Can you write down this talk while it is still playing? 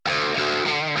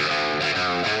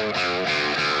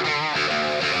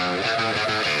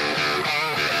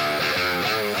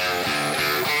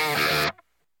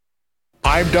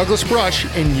I'm Douglas Brush,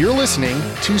 and you're listening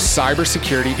to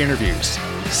Cybersecurity Interviews.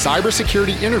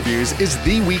 Cybersecurity Interviews is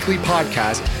the weekly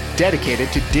podcast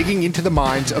dedicated to digging into the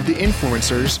minds of the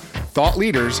influencers, thought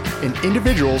leaders, and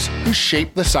individuals who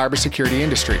shape the cybersecurity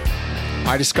industry.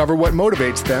 I discover what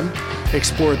motivates them,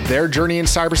 explore their journey in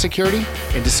cybersecurity,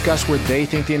 and discuss where they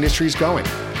think the industry is going.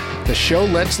 The show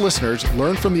lets listeners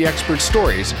learn from the experts'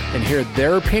 stories and hear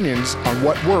their opinions on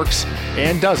what works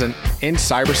and doesn't in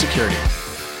cybersecurity.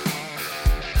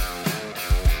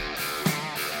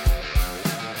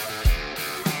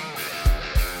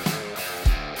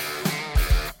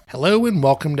 Hello and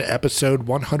welcome to episode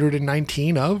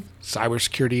 119 of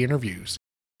Cybersecurity Interviews.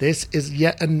 This is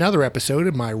yet another episode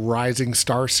of my Rising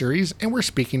Star series, and we're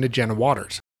speaking to Jenna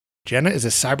Waters. Jenna is a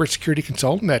cybersecurity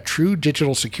consultant at True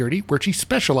Digital Security, where she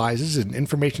specializes in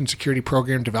information security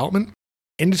program development,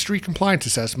 industry compliance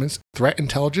assessments, threat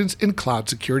intelligence, and cloud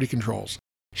security controls.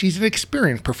 She's an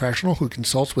experienced professional who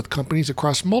consults with companies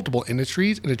across multiple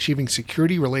industries in achieving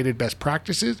security-related best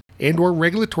practices and/or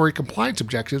regulatory compliance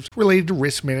objectives related to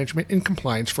risk management and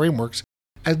compliance frameworks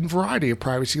and a variety of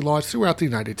privacy laws throughout the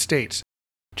United States.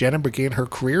 Jenna began her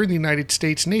career in the United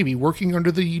States Navy working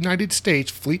under the United States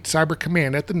Fleet Cyber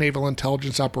Command at the Naval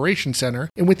Intelligence Operations Center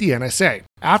and with the NSA.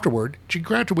 Afterward, she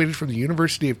graduated from the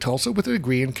University of Tulsa with a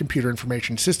degree in computer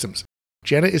information systems.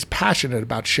 Jenna is passionate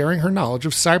about sharing her knowledge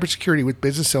of cybersecurity with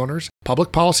business owners,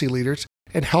 public policy leaders,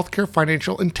 and healthcare,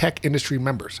 financial, and tech industry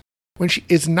members. When she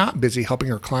is not busy helping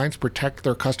her clients protect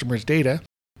their customers' data,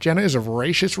 Jenna is a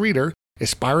voracious reader,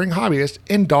 aspiring hobbyist,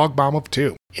 and dog mom of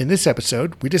two. In this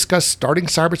episode, we discuss starting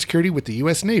cybersecurity with the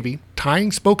U.S. Navy,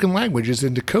 tying spoken languages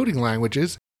into coding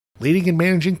languages, leading and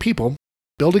managing people,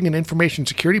 building an information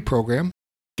security program,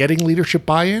 getting leadership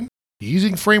buy-in,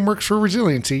 using frameworks for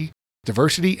resiliency,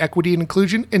 diversity, equity, and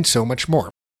inclusion, and so much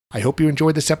more. I hope you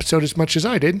enjoyed this episode as much as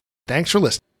I did. Thanks for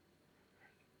listening.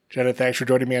 Jenna, thanks for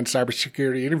joining me on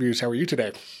Cybersecurity Interviews. How are you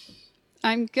today?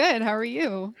 I'm good. How are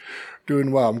you?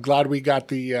 Doing well. I'm glad we got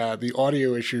the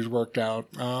audio issues worked out.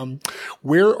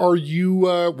 Where are you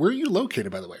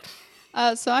located, by the way?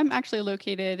 So I'm actually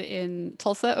located in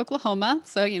Tulsa, Oklahoma.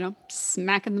 So,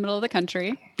 smack in the middle of the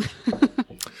country.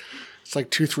 It's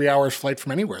like 2-3 hours flight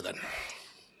from anywhere then.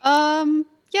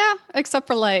 Yeah, except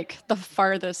for like the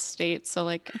farthest state. So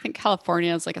I think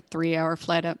California is like a 3-hour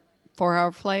flight, a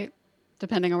 4-hour flight,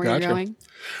 depending on where Gotcha. you're going.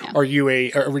 Yeah. Are you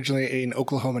originally an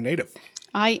Oklahoma native?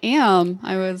 I am.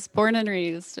 I was born and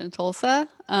raised in Tulsa.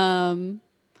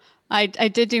 I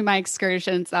did do my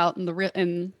excursions out in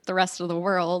the rest of the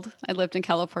world. I lived in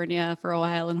California for a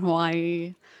while, in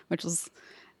Hawaii, which was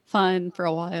fun for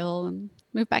a while, and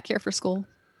moved back here for school.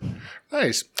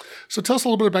 Nice. So tell us a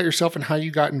little bit about yourself and how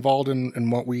you got involved in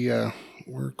what we're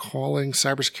calling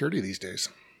cybersecurity these days.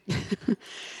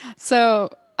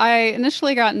 So I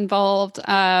initially got involved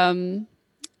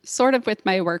sort of with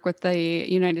my work with the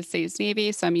United States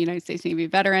Navy. So I'm a United States Navy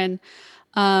veteran.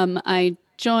 I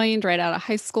joined right out of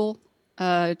high school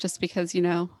just because,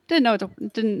 didn't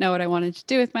know what I wanted to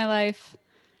do with my life.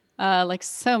 Like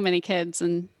so many kids,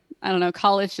 and I don't know,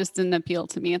 college just didn't appeal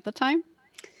to me at the time.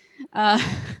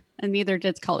 And neither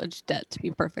did college debt, to be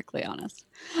perfectly honest.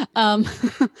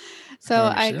 So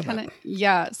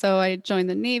I joined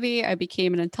the Navy. I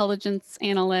became an intelligence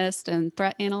analyst and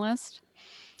threat analyst.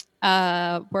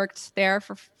 Worked there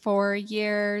for 4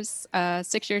 years,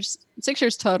 6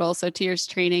 years total. So 2 years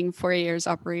training, 4 years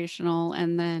operational.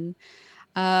 And then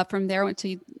from there, went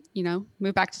to,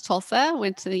 moved back to Tulsa,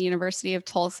 went to the University of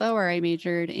Tulsa, where I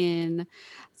majored in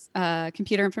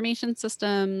computer information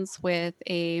systems with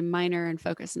a minor and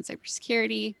focus in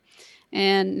cybersecurity.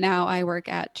 And now I work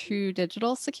at True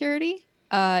Digital Security,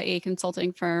 a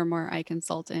consulting firm where I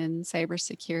consult in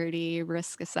cybersecurity,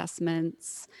 risk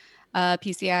assessments,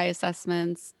 PCI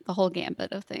assessments, the whole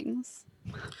gambit of things.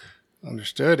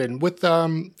 Understood. And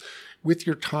with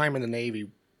your time in the Navy,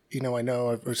 I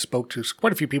know I've spoke to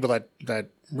quite a few people that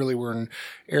really were in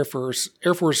Air Force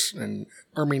and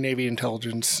Army Navy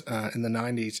intelligence in the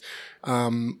 90s.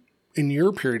 In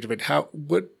your period of it,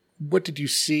 what did you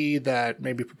see that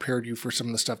maybe prepared you for some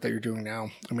of the stuff that you're doing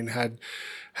now? I mean,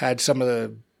 had some of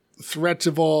the threats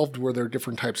evolved? Were there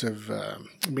different types of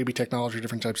maybe technology,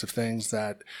 different types of things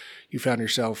that you found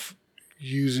yourself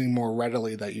using more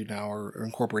readily that you now are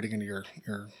incorporating into your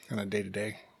kind of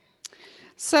day-to-day?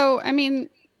 So, I mean,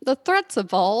 the threats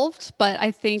evolved, but I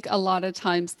think a lot of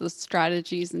times the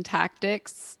strategies and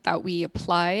tactics that we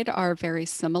applied are very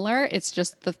similar. It's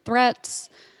just the threats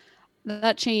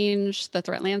that changed, the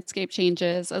threat landscape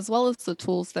changes, as well as the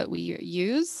tools that we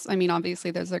use. I mean, obviously,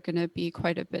 those are going to be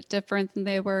quite a bit different than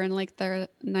they were in like the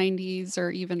 90s or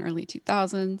even early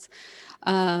 2000s.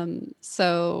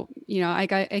 So,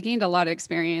 I gained a lot of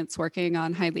experience working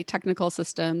on highly technical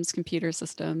systems, computer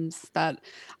systems that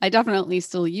I definitely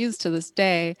still use to this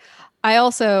day. I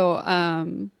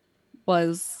also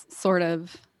was sort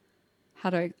of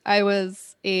I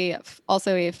was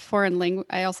also a foreign language.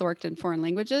 I also worked in foreign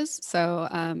languages, so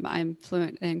I'm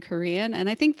fluent in Korean, and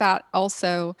I think that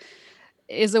also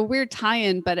is a weird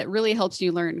tie-in, but it really helps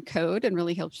you learn code and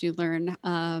really helps you learn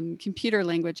computer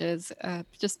languages,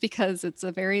 just because it's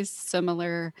a very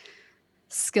similar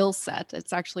skill set.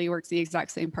 It's actually works the exact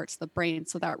same parts of the brain,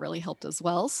 so that really helped as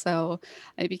well. So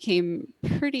I became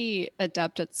pretty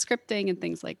adept at scripting and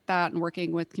things like that, and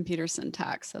working with computer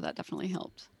syntax. So that definitely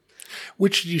helped.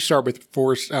 Which did you start with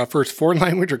first, foreign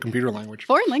language or computer language?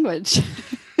 Foreign language.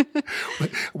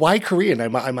 Why Korean?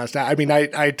 I must. I mean,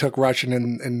 I took Russian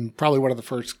in probably one of the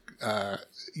first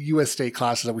U.S. state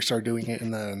classes that we started doing it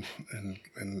in the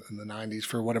 90s.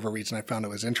 For whatever reason, I found it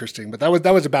was interesting, but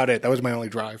that was about it. That was my only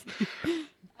drive.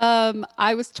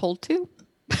 I was told to.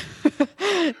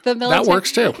 The military, that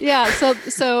works too. Yeah.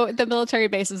 So the military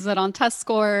bases it on test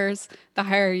scores. The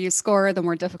higher you score, the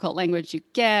more difficult language you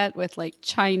get, with like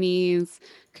Chinese,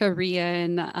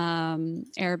 Korean,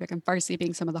 Arabic, and Farsi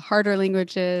being some of the harder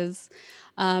languages.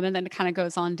 And then it kind of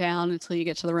goes on down until you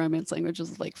get to the Romance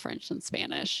languages like French and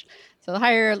Spanish. So the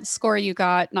higher score you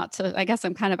got, I guess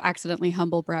I'm kind of accidentally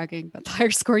humble bragging, but the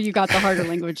higher score you got, the harder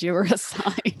language you were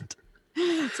assigned.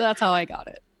 So that's how I got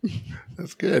it.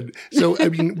 That's good. So, I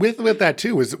mean, with that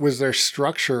too, was there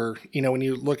structure? When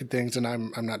you look at things, and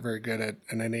I'm not very good at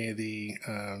any of the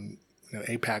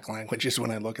APAC languages when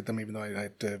I look at them, even though I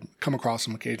have to come across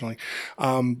them occasionally.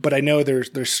 But I know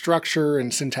there's structure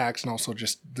and syntax, and also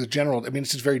just the general. I mean,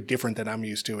 it's just very different than I'm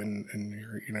used to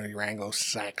in your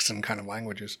Anglo-Saxon kind of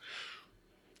languages.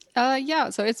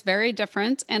 Yeah. So it's very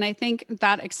different, and I think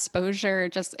that exposure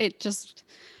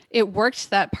it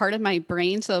worked that part of my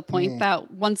brain to the point that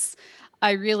once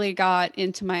I really got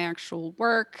into my actual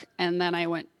work, and then I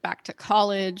went back to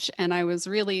college, and I was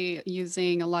really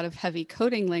using a lot of heavy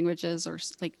coding languages, or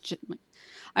like,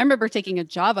 I remember taking a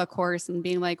Java course and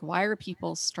being like, why are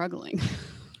people struggling?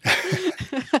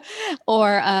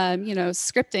 Or,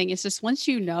 scripting. It's just once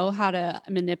you know how to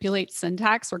manipulate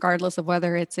syntax, regardless of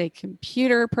whether it's a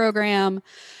computer program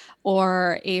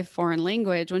or a foreign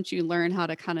language, once you learn how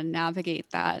to kind of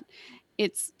navigate that,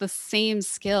 it's the same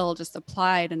skill, just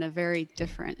applied in a very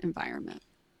different environment.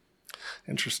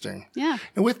 Interesting. Yeah.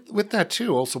 And with that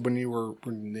too, also when you were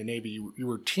in the Navy, you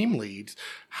were team leads.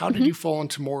 How did you fall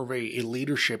into more of a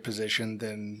leadership position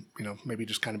than, maybe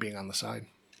just kind of being on the side?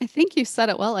 I think you said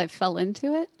it well. I fell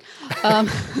into it.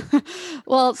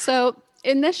 Well, so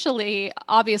initially,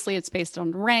 obviously, it's based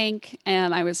on rank,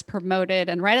 and I was promoted.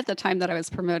 And right at the time that I was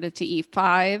promoted to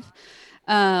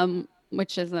E5,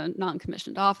 which is a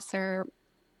non-commissioned officer,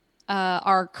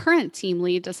 our current team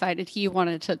lead decided he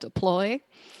wanted to deploy.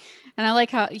 And I like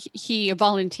how he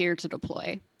volunteered to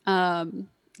deploy.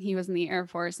 He was in the Air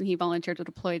Force, and he volunteered to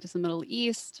deploy to the Middle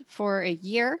East for a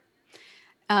year.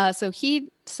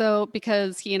 So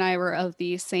because he and I were of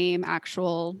the same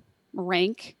actual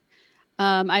rank,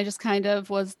 I just kind of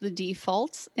was the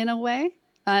default in a way.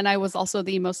 And I was also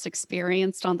the most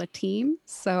experienced on the team.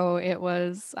 So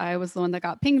I was the one that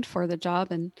got pinged for the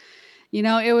job. And,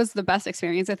 it was the best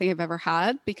experience I think I've ever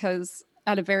had, because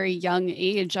at a very young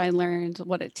age, I learned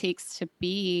what it takes to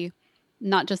be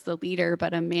not just a leader,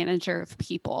 but a manager of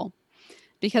people.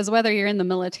 Because whether you're in the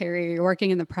military or you're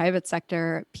working in the private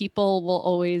sector, people will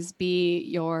always be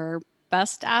your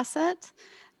best asset,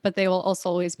 but they will also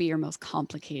always be your most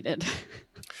complicated.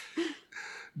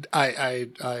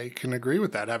 I can agree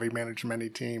with that. Having managed many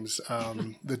teams,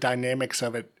 the dynamics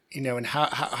of it, and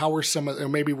how were or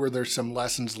maybe were there some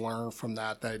lessons learned from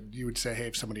that you would say, hey,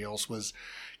 if somebody else was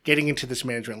getting into this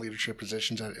management leadership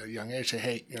positions at a young age, say,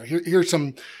 hey, here's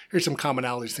some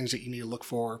commonalities, things that you need to look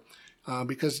for.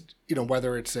 Because,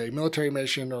 whether it's a military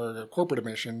mission or a corporate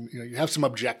mission, you have some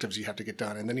objectives you have to get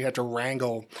done. And then you have to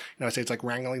wrangle, I say it's like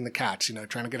wrangling the cats,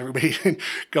 trying to get everybody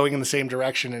going in the same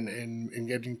direction and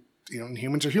getting,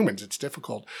 humans are humans. It's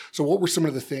difficult. So what were some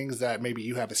of the things that maybe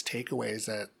you have as takeaways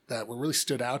that were really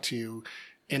stood out to you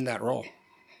in that role?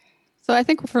 So I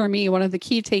think for me, one of the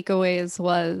key takeaways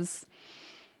was,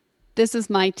 this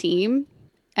is my team.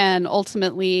 And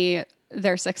ultimately,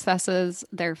 their successes,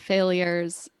 their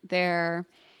failures, their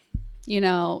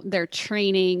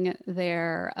training,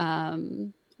 their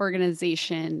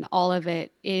organization, all of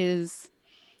it is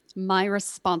my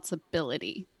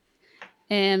responsibility.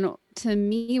 And to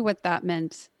me, what that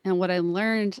meant and what I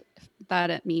learned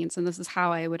that it means, and this is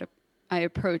how I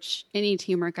approach any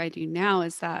teamwork I do now,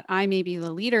 is that I may be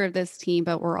the leader of this team,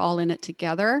 but we're all in it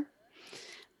together.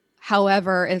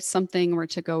 However, if something were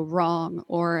to go wrong,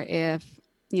 or if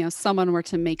someone were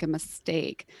to make a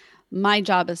mistake, my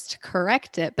job is to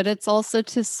correct it, but it's also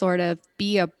to sort of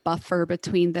be a buffer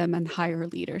between them and higher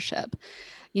leadership.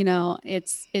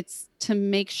 It's to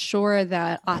make sure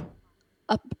that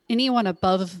anyone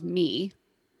above me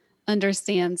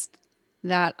understands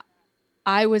that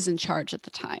I was in charge at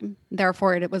the time.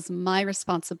 Therefore, it was my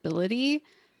responsibility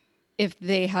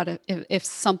if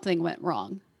something went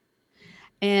wrong,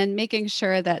 and making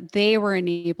sure that they were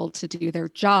enabled to do their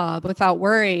job without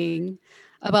worrying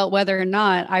about whether or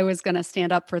not I was going to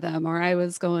stand up for them or I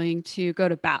was going to go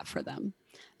to bat for them.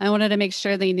 I wanted to make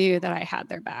sure they knew that I had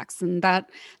their backs. And that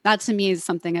to me is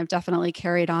something I've definitely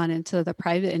carried on into the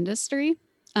private industry.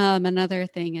 Another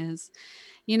thing is,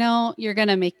 you're going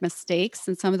to make mistakes.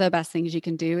 And some of the best things you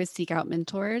can do is seek out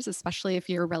mentors, especially if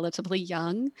you're relatively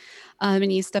young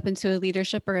and you step into a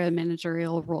leadership or a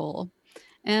managerial role.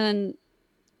 And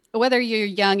whether you're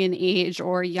young in age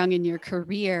or young in your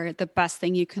career, the best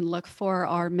thing you can look for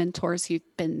are mentors who've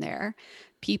been there,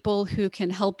 people who can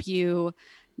help you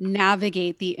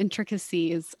navigate the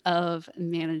intricacies of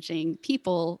managing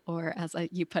people, or as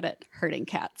you put it, herding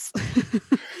cats.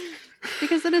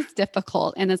 Because it is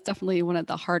difficult, and it's definitely one of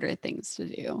the harder things to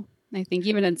do, I think,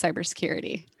 even in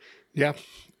cybersecurity. Yeah.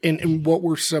 And what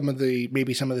were some of the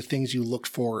things you looked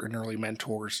for in early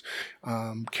mentors,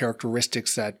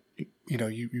 characteristics that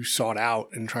you sought out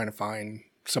in trying to find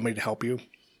somebody to help you?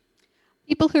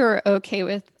 People who are okay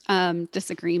with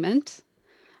disagreement,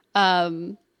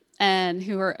 and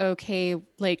who are okay.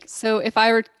 So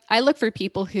I look for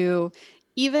people who,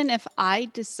 even if I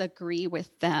disagree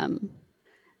with them,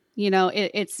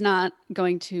 it's not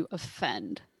going to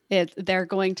offend. They're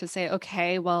going to say,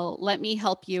 okay, well, let me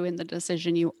help you in the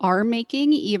decision you are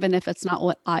making, even if it's not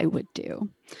what I would do.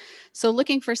 So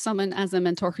looking for someone as a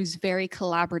mentor who's very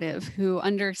collaborative, who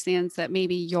understands that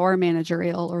maybe your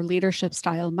managerial or leadership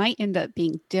style might end up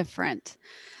being different,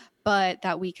 but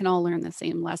that we can all learn the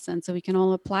same lesson, so we can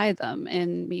all apply them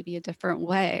in maybe a different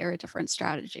way or a different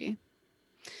strategy.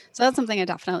 So that's something I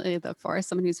definitely look for,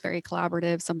 someone who's very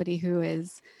collaborative, somebody who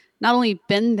has not only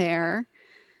been there,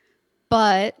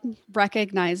 but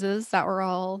recognizes that we're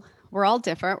all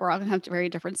different. We're all going to have very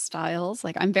different styles.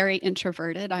 Like, I'm very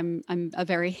introverted. I'm a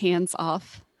very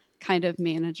hands-off kind of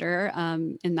manager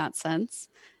in that sense.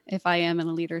 If I am in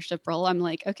a leadership role, I'm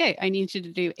like, okay, I need you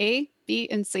to do A, B,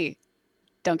 and C.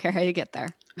 Don't care how you get there.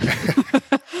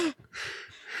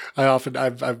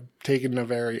 I've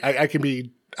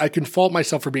taken I can fault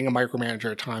myself for being a micromanager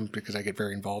at times because I get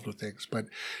very involved with things. But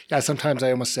yeah, sometimes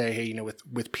I almost say, hey,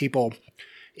 with people,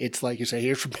 it's like you say,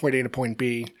 here's from point A to point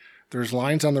B. There's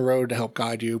lines on the road to help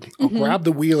guide you. I'll grab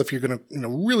the wheel if you're going to,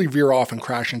 really veer off and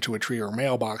crash into a tree or a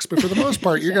mailbox. But for the most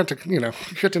part, you're going to, you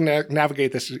have to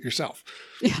navigate this yourself.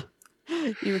 Yeah.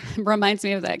 It reminds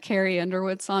me of that Carrie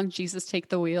Underwood song, Jesus Take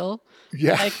the Wheel.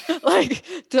 Yeah. Like,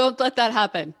 don't let that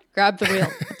happen. Grab the wheel.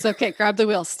 It's okay. Grab the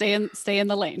wheel. Stay in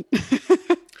the lane.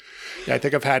 Yeah, I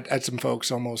think I've had some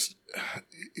folks almost,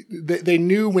 they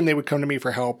knew when they would come to me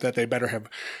for help that they better have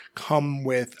come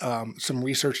with some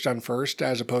research done first,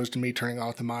 as opposed to me turning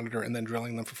off the monitor and then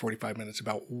drilling them for 45 minutes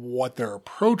about what their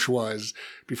approach was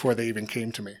before they even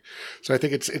came to me. So I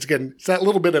think it's that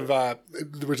little bit of,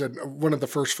 there was one of the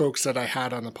first folks that I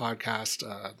had on the podcast,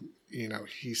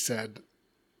 he said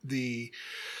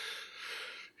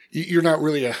you're not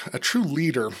really a true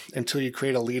leader until you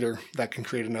create a leader that can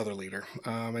create another leader.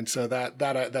 And so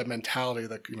that mentality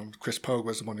that, Chris Pogue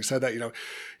was the one who said that,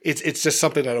 it's just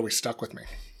something that always stuck with me.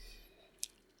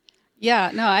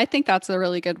 Yeah, no, I think that's a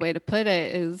really good way to put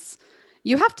it, is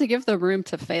you have to give the room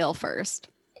to fail first.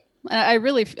 I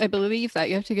believe that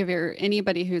you have to give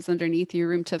anybody who's underneath you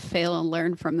room to fail and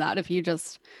learn from that. If you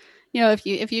just,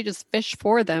 if you just fish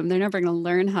for them, they're never going to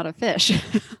learn how to fish.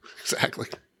 Exactly.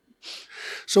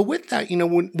 So with that,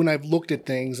 when I've looked at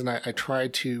things and I try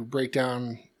to break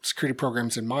down security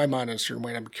programs in my mind in a certain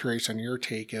way, and I'm curious on your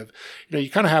take of, you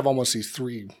kind of have almost these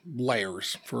three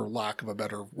layers, for lack of a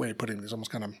better way of putting these,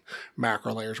 almost kind of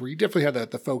macro layers, where you definitely have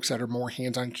the folks that are more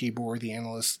hands-on keyboard, the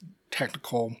analysts,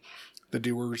 technical, the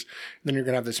doers. Then you're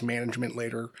going to have this management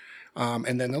layer,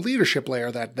 and then the leadership layer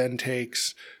that then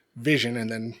takes vision, and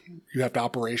then you have to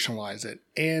operationalize it.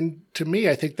 And to me,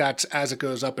 I think that's, as it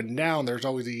goes up and down, there's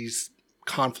always these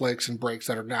conflicts and breaks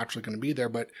that are naturally going to be there.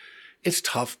 But it's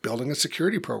tough building a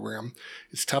security program.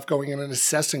 It's tough going in and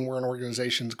assessing where an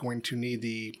organization is going to need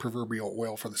the proverbial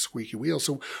oil for the squeaky wheel.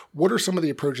 So what are some of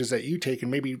the approaches that you take and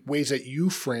maybe ways that you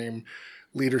frame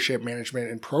leadership management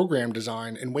and program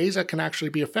design in ways that can actually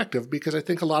be effective? Because I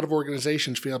think a lot of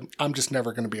organizations feel, I'm just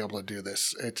never going to be able to do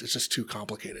this. It's just too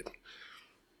complicated.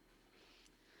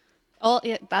 Well,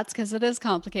 that's because it is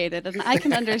complicated. And I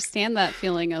can understand that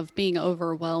feeling of being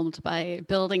overwhelmed by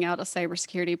building out a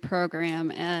cybersecurity program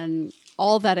and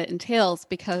all that it entails,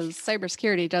 because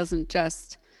cybersecurity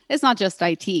it's not just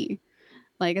IT.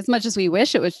 Like, as much as we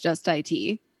wish it was just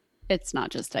IT, it's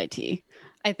not just IT.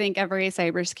 I think every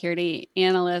cybersecurity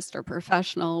analyst or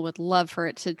professional would love for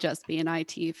it to just be an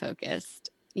IT focused,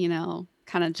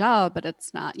 kind of job, but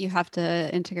it's not. You have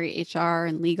to integrate HR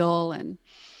and legal and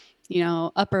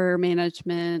upper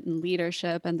management and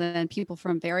leadership, and then people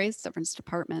from various different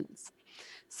departments.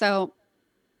 So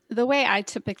the way I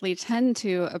typically tend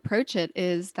to approach it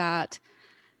is that,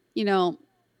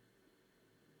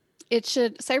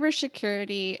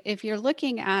 cybersecurity, if you're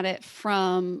looking at it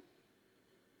from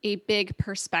a big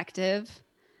perspective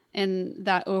and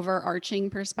that overarching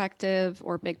perspective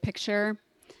or big picture,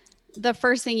 the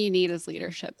first thing you need is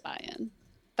leadership buy-in.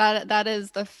 That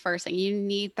is the first thing. You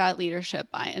need that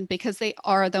leadership buy-in, because they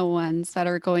are the ones that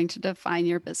are going to define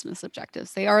your business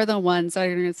objectives. They are the ones that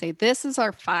are going to say, this is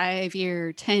our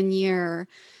 5-year, 10-year,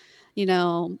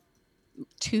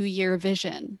 2-year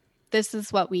vision. This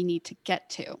is what we need to get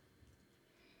to.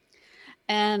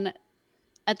 And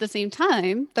at the same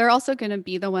time, they're also going to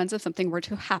be the ones, if something were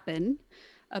to happen,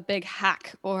 a big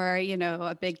hack or,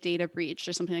 a big data breach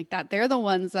or something like that, they're the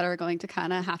ones that are going to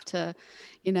kind of have to,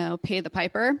 pay the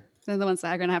piper. They're the ones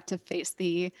that are going to have to face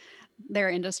their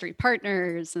industry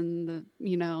partners and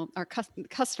our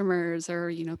customers, or,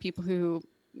 people who,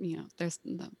 there's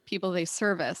the people they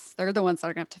service. They're the ones that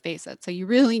are going to have to face it. So you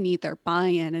really need their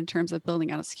buy-in in terms of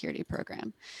building out a security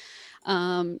program.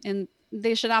 And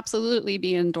they should absolutely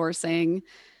be endorsing,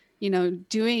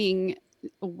 doing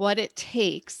what it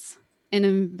takes and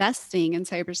investing in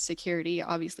cybersecurity,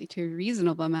 obviously to a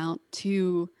reasonable amount,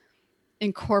 to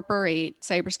incorporate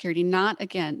cybersecurity, not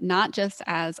just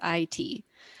as IT,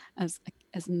 as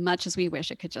much as we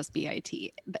wish it could just be IT.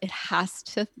 It has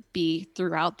to be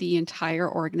throughout the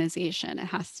entire organization. It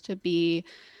has to be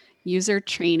user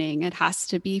training. It has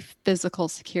to be physical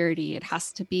security. It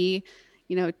has to be,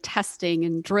 testing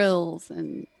and drills,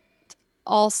 and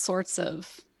all sorts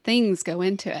of things go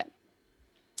into it.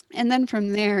 And then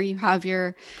from there, you have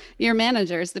your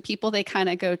managers, the people they kind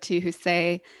of go to who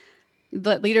say,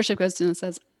 the leadership goes to and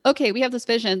says, okay, we have this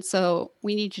vision, so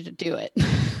we need you to do it.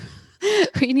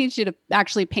 We need you to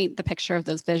actually paint the picture of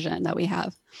this vision that we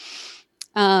have.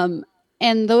 And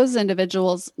those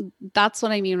individuals, that's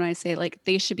what I mean when I say, like,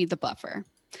 they should be the buffer.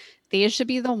 They should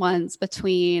be the ones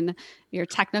between your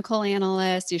technical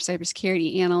analysts, your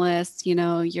cybersecurity analysts,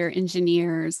 your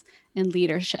engineers, and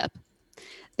leadership.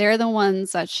 They're the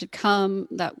ones that should come,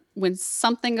 that when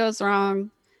something goes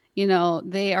wrong,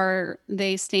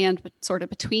 they stand sort of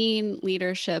between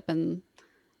leadership and,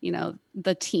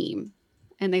 the team.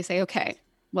 And they say, okay,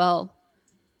 well,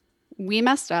 we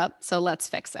messed up, so let's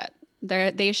fix it.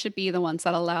 They should be the ones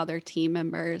that allow their team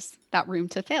members that room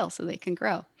to fail so they can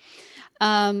grow.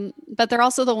 But they're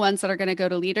also the ones that are going to go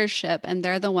to leadership, and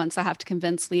they're the ones that have to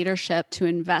convince leadership to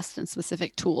invest in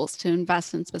specific tools, to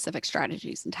invest in specific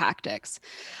strategies and tactics.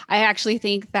 I actually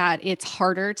think that it's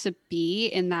harder to be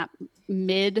in that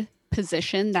mid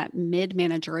position, that mid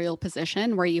managerial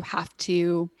position, where you have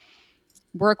to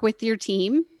work with your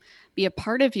team, be a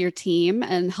part of your team,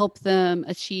 and help them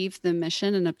achieve the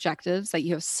mission and objectives that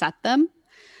you have set them.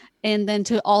 And then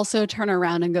to also turn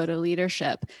around and go to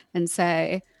leadership and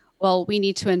say, well, we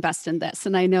need to invest in this.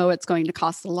 And I know it's going to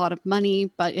cost a lot of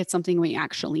money, but it's something we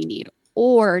actually need.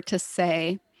 Or to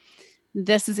say,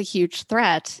 this is a huge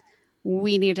threat.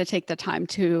 We need to take the time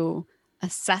to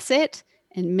assess it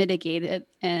and mitigate it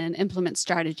and implement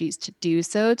strategies to do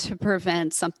so, to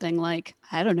prevent something like,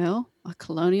 I don't know, a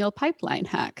Colonial Pipeline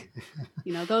hack,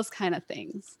 those kind of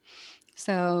things.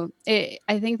 So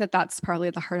I think that that's probably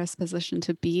the hardest position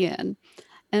to be in.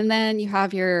 And then you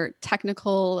have your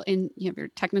technical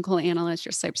analysts,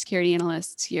 your cybersecurity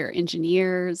analysts, your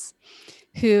engineers,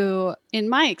 who, in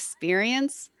my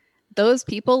experience, those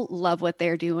people love what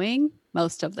they're doing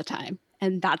most of the time.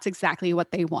 And that's exactly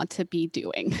what they want to be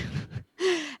doing.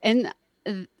 And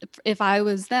if I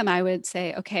was them, I would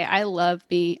say, okay,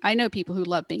 I know people who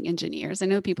love being engineers. I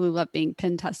know people who love being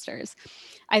pen testers.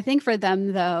 I think for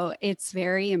them, though, it's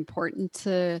very important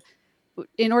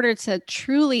in order to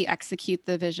truly execute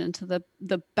the vision to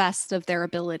the best of their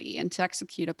ability and to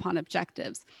execute upon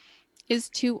objectives, is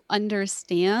to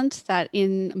understand that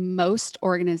in most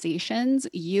organizations,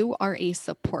 you are a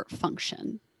support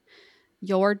function.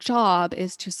 Your job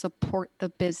is to support the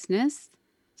business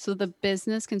so the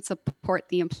business can support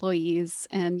the employees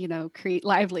and, create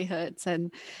livelihoods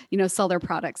and, sell their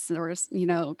products or,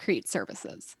 create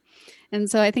services. And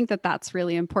so I think that that's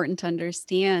really important to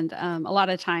understand. A lot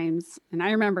of times, and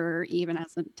I remember even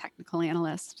as a technical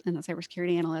analyst and a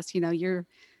cybersecurity analyst,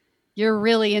 you're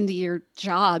really into your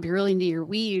job, you're really into your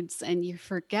weeds, and you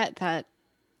forget that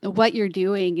what you're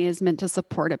doing is meant to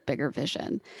support a bigger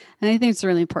vision. And I think it's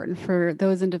really important for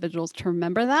those individuals to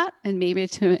remember that, and maybe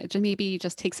to maybe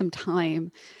just take some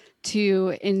time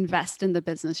to invest in the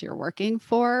business you're working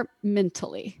for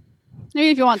mentally. Maybe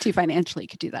if you want to financially, you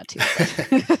could do that too.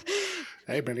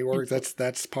 Hey, many works.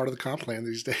 That's part of the comp plan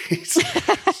these days.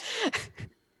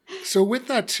 So with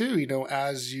that too,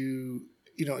 as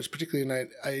it's particularly,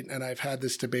 and I've had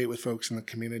this debate with folks in the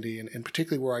community, and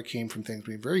particularly where I came from, things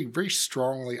being very, very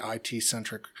strongly IT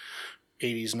centric,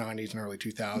 80s, 90s, and early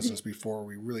 2000s before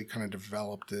we really kind of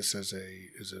developed this as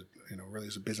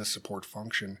a business support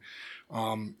function.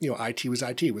 IT was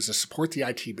IT. It was to support the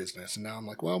IT business. And now I'm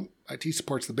like, well, IT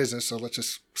supports the business, so let's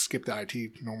just skip the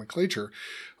IT nomenclature.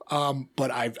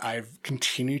 But I've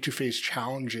continued to face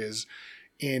challenges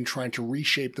in trying to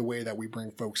reshape the way that we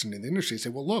bring folks into the industry. Say,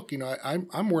 well, look,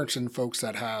 I'm working with folks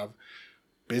that have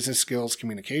business skills,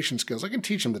 communication skills. I can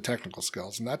teach them the technical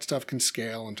skills, and that stuff can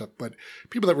scale and stuff. But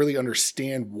people that really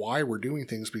understand why we're doing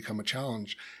things become a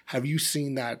challenge. Have you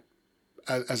seen that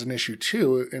as an issue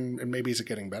too? And maybe is it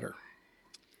getting better?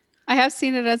 I have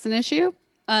seen it as an issue,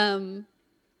 but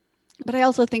I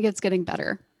also think it's getting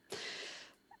better.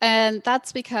 And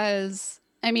that's because,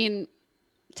 I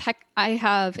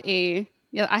have a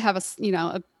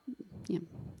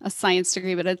science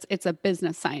degree, but it's a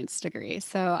business science degree.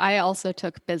 So I also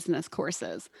took business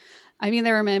courses. They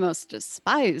were my most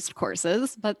despised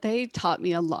courses, but they taught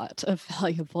me a lot of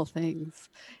valuable things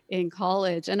in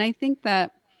college. And I think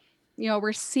that,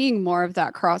 we're seeing more of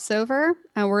that crossover,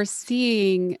 and we're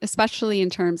seeing, especially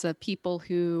in terms of people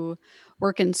who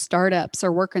work in startups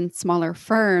or work in smaller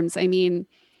firms. I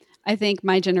think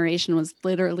my generation was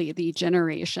literally the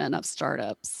generation of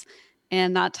startups.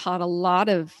 And that taught a lot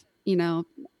of,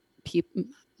 people,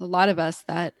 a lot of us,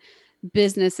 that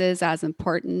business is as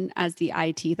important as the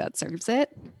IT that serves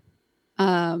it.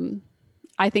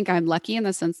 I think I'm lucky in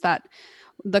the sense that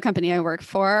the company I work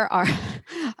for,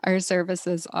 our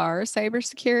services are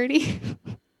cybersecurity.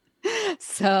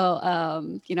 So,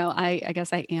 I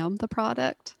guess I am the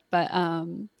product, but,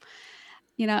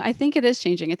 I think it is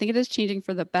changing. I think it is changing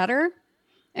for the better.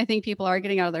 I think people are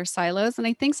getting out of their silos. And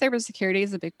I think cybersecurity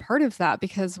is a big part of that,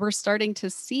 because we're starting to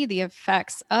see the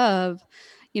effects of,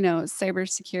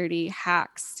 cybersecurity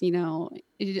hacks,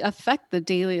 affect the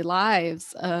daily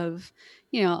lives of,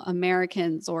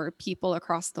 Americans or people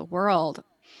across the world.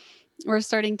 We're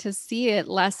starting to see it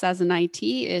less as an IT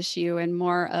issue and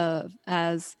more of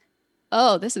as,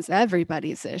 oh, this is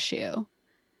everybody's issue.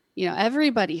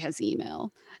 Everybody has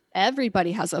email.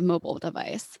 Everybody has a mobile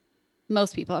device.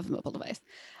 Most people have a mobile device.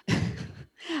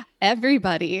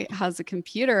 Everybody has a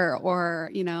computer or,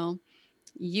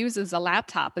 uses a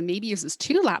laptop, and maybe uses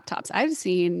two laptops. I've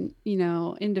seen,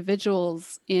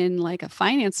 individuals in like a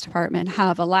finance department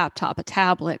have a laptop, a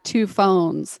tablet, two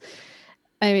phones.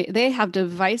 They have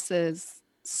devices,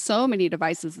 so many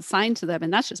devices assigned to them,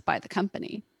 and that's just by the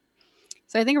company.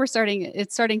 So I think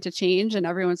it's starting to change, and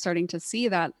everyone's starting to see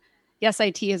that, yes,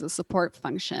 IT is a support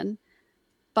function,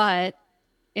 but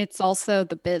it's also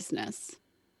the business.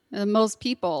 Most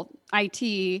people,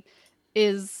 IT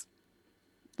is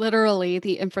literally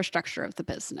the infrastructure of the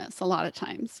business a lot of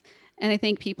times. And I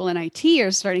think people in IT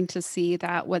are starting to see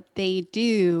that what they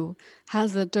do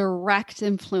has a direct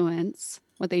influence,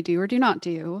 what they do or do not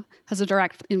do has a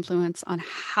direct influence on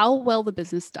how well the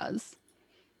business does,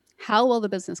 how well the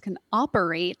business can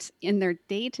operate in their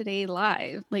day-to-day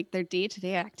life, like their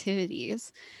day-to-day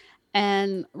activities.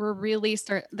 And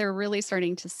they're really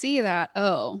starting to see that,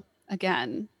 oh,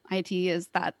 again, IT is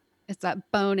that it's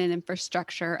that bone and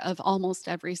infrastructure of almost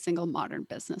every single modern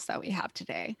business that we have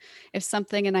today. If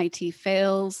something in IT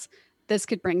fails, this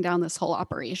could bring down this whole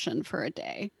operation for a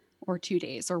day or 2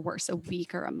 days, or worse, a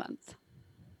week or a month.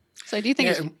 So I do think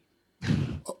I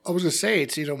was going to say,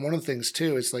 it's, one of the things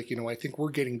too, is like, I think we're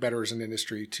getting better as an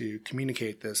industry to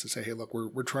communicate this and say, hey, look,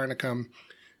 we're trying to come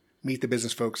meet the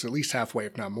business folks at least halfway,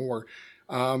 if not more.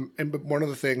 But one of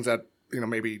the things that,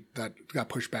 maybe that got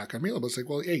pushed back on me a little bit was like,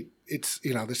 well, hey, it's,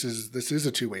 this is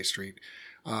a two-way street.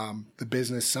 The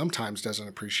business sometimes doesn't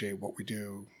appreciate what we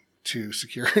do to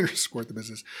secure and support the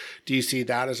business. Do you see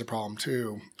that as a problem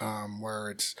too, where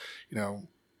it's,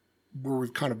 where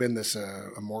we've kind of been this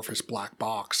amorphous black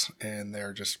box, and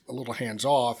they're just a little hands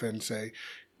off and say,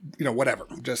 whatever,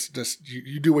 just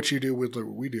you do what you do with what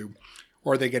we do,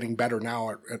 or are they getting better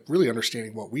now at really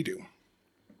understanding what we do?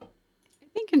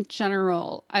 I think in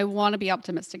general, I want to be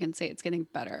optimistic and say it's getting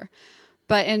better.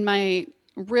 But in my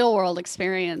real world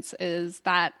experience is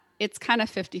that it's kind of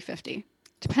 50-50.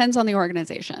 Depends on the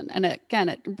organization. And again,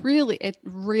 it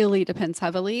really depends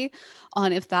heavily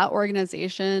on if that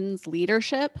organization's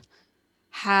leadership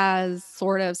has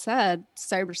sort of said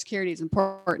cybersecurity is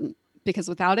important, because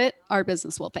without it, our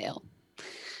business will fail.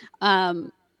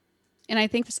 And I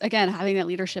think this, again, having that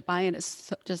leadership buy-in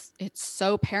is it's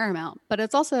so paramount, but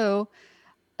it's also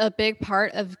a big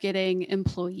part of getting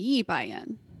employee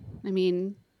buy-in. I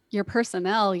mean, your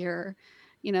personnel,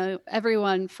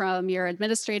 everyone from your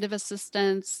administrative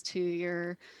assistants to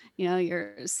your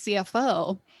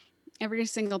CFO, every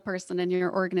single person in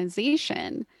your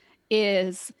organization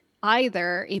is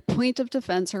either a point of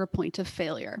defense or a point of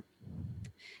failure.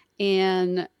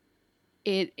 And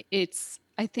I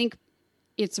think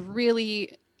it's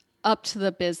really up to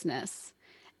the business.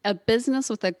 A business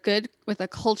with a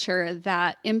culture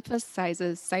that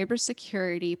emphasizes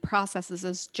cybersecurity processes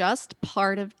as just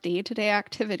part of day-to-day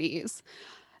activities,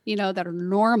 that are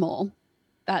normal,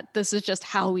 that this is just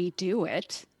how we do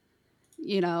it.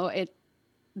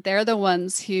 They're the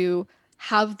ones who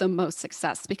have the most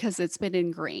success because it's been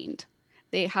ingrained.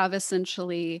 They have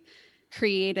essentially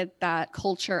created that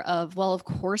culture of, well, of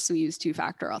course we use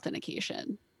two-factor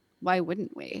authentication. Why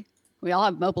wouldn't we? We all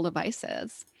have mobile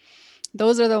devices.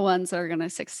 Those are the ones that are going to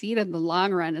succeed in the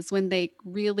long run, is when they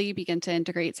really begin to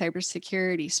integrate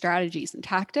cybersecurity strategies and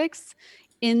tactics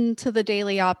into the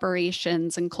daily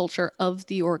operations and culture of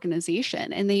the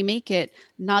organization. And they make it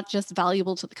not just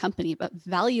valuable to the company, but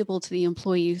valuable to the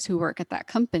employees who work at that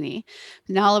company.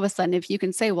 Now, all of a sudden, if you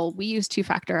can say, well, we use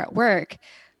two-factor at work,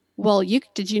 well,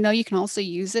 did you know you can also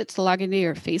use it to log into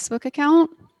your Facebook account?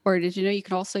 Or did you know you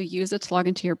can also use it to log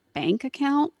into your bank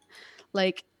account?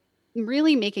 Like,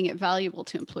 really making it valuable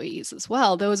to employees as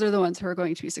well. Those are the ones who are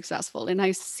going to be successful. And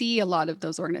I see a lot of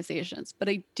those organizations, but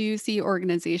I do see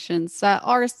organizations that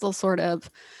are still sort of,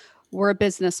 we're a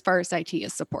business first, IT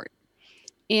is support.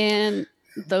 And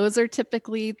those are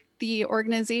typically the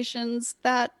organizations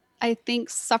that I think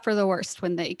suffer the worst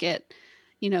when they get,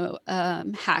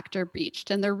 hacked or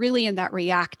breached. And they're really in that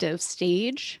reactive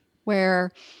stage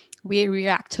where we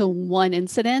react to one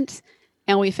incident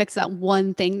and we fix that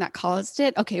one thing that caused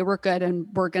it. Okay, we're good. And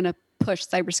we're going to push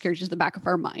cybersecurity to the back of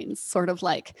our minds. Sort of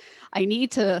like, I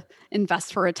need to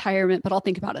invest for retirement, but I'll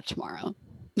think about it tomorrow.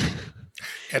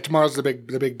 Yeah, tomorrow's the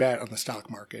big bet on the stock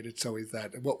market. It's always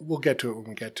that. We'll get to it when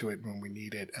we get to it, when we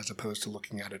need it, as opposed to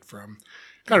looking at it from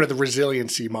kind of the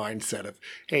resiliency mindset of,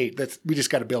 hey, we just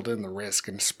got to build in the risk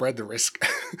and spread the risk.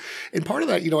 And part of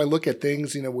that, I look at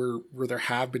things, where there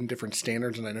have been different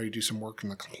standards, and I know you do some work in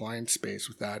the compliance space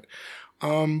with that.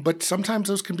 But sometimes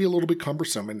those can be a little bit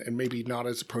cumbersome and maybe not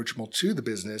as approachable to the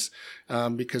business,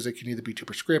 because they can either be too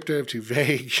prescriptive, too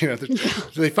vague.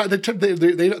 They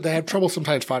have trouble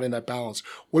sometimes finding that balance.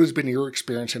 What has been your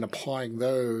experience in applying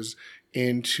those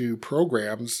into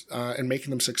programs and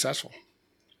making them successful?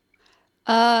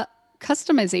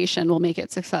 Customization will make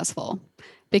it successful.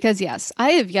 Because yes, I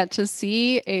have yet to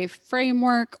see a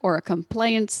framework or a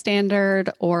compliance standard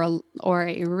or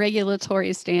a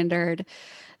regulatory standard,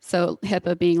 so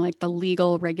HIPAA being like the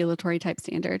legal regulatory type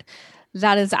standard,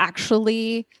 that is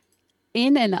actually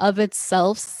in and of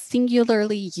itself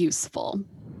singularly useful.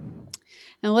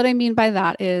 And what I mean by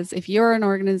that is, if you're an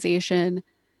organization,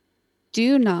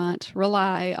 do not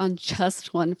rely on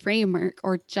just one framework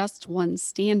or just one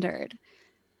standard.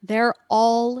 They're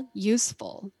all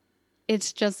useful.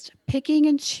 It's just picking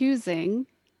and choosing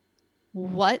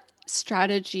what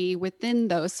strategy within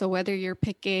those. So whether you're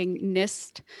picking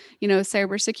NIST,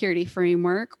 cybersecurity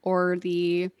framework, or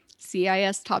the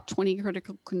CIS top 20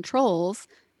 critical controls,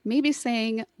 maybe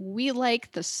saying we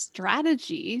like the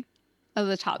strategy of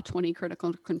the top 20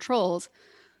 critical controls,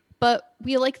 but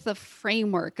we like the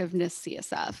framework of NIST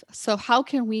CSF. So how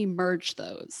can we merge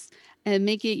those and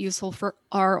make it useful for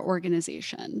our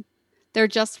organization? They're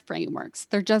just frameworks.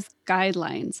 They're just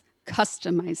guidelines.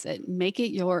 Customize it, make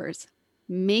it yours,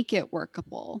 make it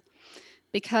workable,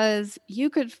 because you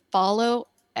could follow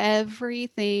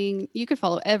everything. You could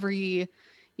follow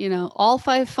all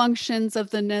 5 functions of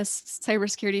the NIST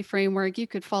cybersecurity framework. You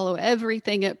could follow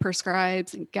everything it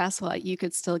prescribes, and guess what? You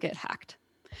could still get hacked.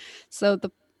 So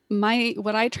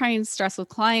what I try and stress with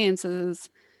clients is,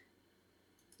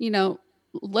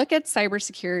 look at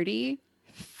cybersecurity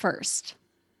first.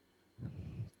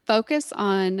 Focus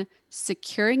on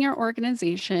securing your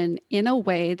organization in a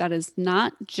way that is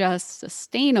not just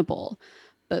sustainable,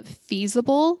 but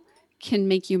feasible, can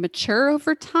make you mature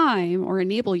over time or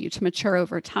enable you to mature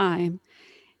over time,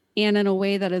 and in a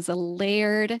way that is a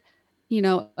layered,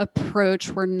 approach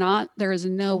where there is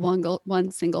no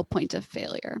one single point of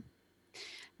failure.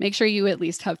 Make sure you at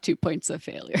least have 2 points of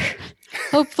failure,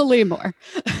 hopefully more.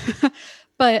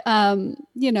 But,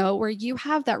 where you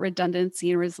have that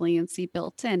redundancy and resiliency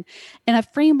built in, and a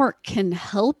framework can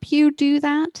help you do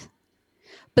that,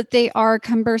 but they are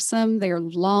cumbersome, they're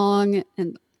long,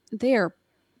 and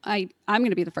I'm going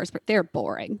to be the first, but they're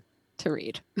boring to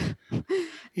read.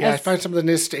 Yeah, I find some of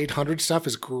the NIST 800 stuff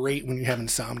is great when you have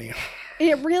insomnia.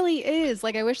 It really is.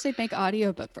 Like, I wish they'd make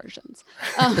audiobook versions.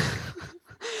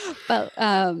 But,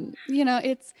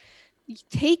 it's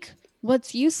take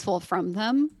what's useful from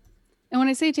them. And when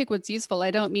I say take what's useful,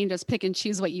 I don't mean just pick and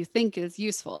choose what you think is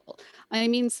useful. I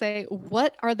mean, say,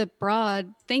 what are the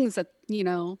broad things that,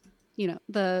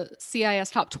 the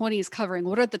CIS top 20 is covering?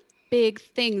 What are the big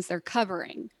things they're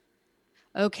covering?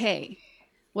 Okay.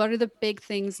 What are the big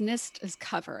things NIST is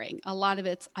covering? A lot of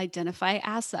it's identify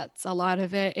assets. A lot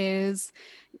of it is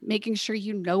making sure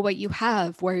you know what you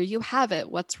have, where you have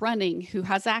it, what's running, who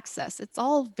has access. It's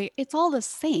all the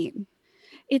same.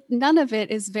 None of it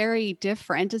is very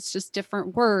different. It's just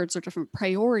different words or different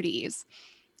priorities.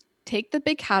 Take the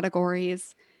big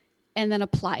categories and then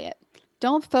apply it.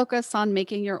 Don't focus on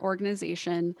making your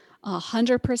organization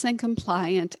 100%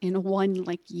 compliant in one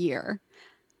year,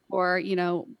 or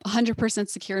 100%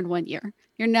 secure in 1 year.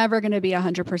 You're never going to be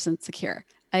 100% secure.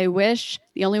 I wish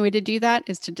the only way to do that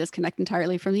is to disconnect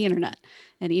entirely from the internet.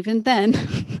 And even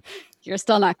then, you're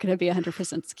still not going to be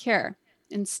 100% secure.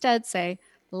 Instead, say,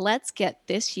 let's get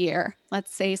this year,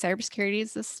 let's say cybersecurity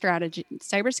is a strategy,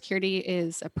 cybersecurity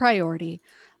is a priority.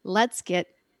 Let's get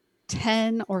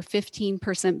 10 or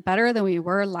 15% better than we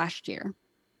were last year.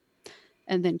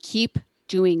 And then keep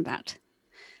doing that.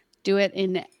 Do it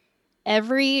in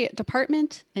every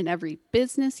department, in every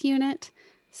business unit.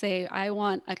 Say, I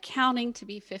want accounting to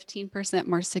be 15%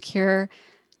 more secure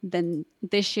than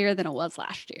this year than it was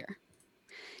last year.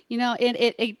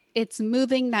 It's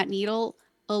moving that needle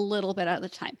a little bit at a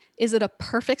time. Is it a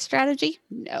perfect strategy?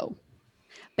 No.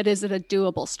 But is it a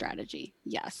doable strategy?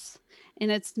 Yes.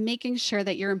 And it's making sure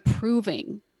that you're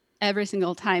improving every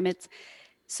single time.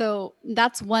 So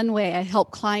that's one way I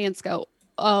help clients go,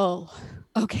 oh,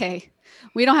 okay,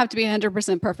 we don't have to be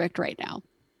 100% perfect right now.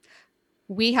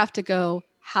 We have to go,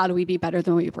 how do we be better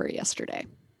than we were yesterday?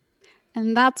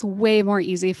 And that's way more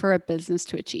easy for a business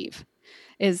to achieve,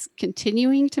 is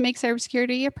continuing to make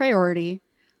cybersecurity a priority,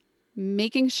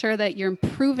 making sure that you're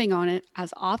improving on it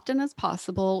as often as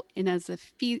possible in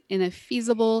a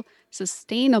feasible,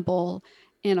 sustainable,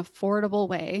 and affordable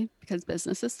way, because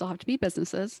businesses still have to be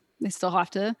businesses. They still have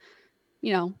to,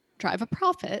 drive a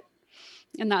profit.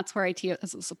 And that's where IT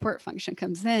as a support function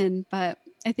comes in. But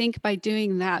I think by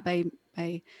doing that,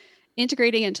 by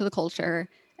integrating it into the culture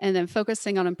and then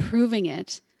focusing on improving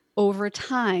it over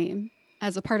time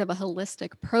as a part of a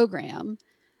holistic program,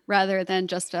 rather than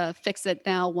just a fix it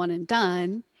now, one and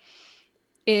done,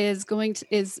 is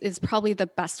probably the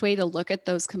best way to look at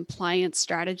those compliance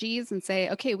strategies and say,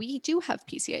 okay, we do have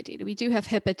PCI data, we do have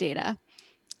HIPAA data.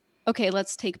 Okay,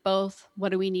 let's take both. What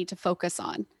do we need to focus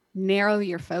on? Narrow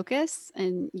your focus,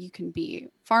 and you can be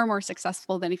far more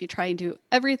successful than if you try and do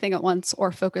everything at once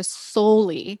or focus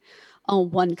solely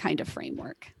on one kind of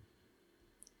framework.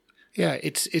 Yeah,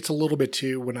 it's a little bit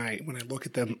too when I look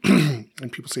at them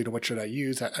and people say, what should I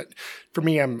use? For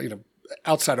me, I'm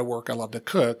outside of work, I love to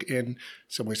cook, and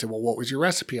somebody said, well, what was your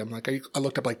recipe? I'm like, I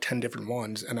looked up 10 different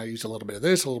ones, and I used a little bit of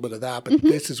this, a little bit of that, but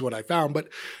this is what I found. But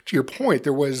to your point,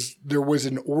 there was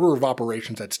an order of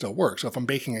operations that still works. So if I'm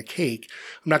baking a cake,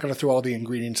 I'm not going to throw all the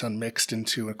ingredients unmixed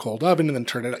into a cold oven and then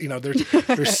turn it.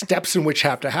 There's steps in which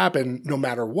have to happen no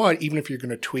matter what, even if you're going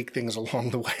to tweak things along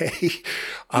the way.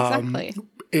 Exactly.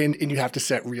 And you have to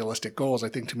set realistic goals. I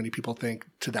think too many people think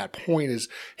to that point is,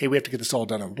 hey, we have to get this all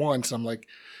done at once. And I'm like,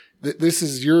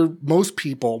 most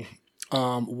people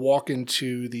walk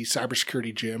into the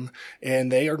cybersecurity gym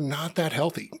and they are not that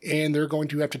healthy, and they're going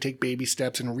to have to take baby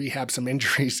steps and rehab some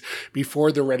injuries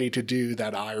before they're ready to do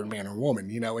that Iron Man or woman.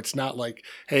 It's not like,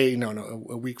 hey, no,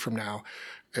 a week from now,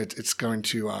 it's going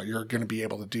to, you're going to be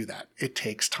able to do that. It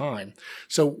takes time.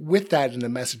 So with that in the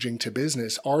messaging to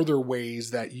business, are there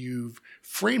ways that you've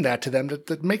framed that to them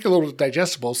that make it a little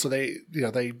digestible so they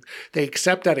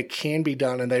accept that it can be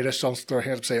done, and they just don't throw their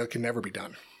hands up and say, it can never be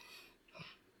done?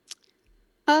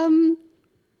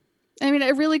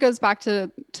 It really goes back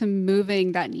to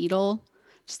moving that needle.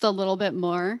 just a little bit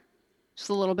more,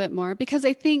 because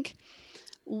I think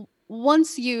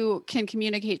once you can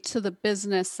communicate to the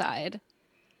business side,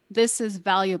 this is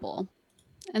valuable.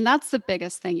 And that's the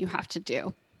biggest thing you have to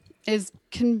do is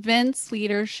convince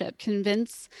leadership,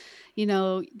 convince,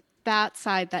 that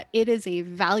side that it is a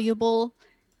valuable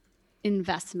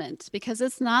investment, because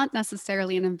it's not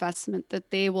necessarily an investment that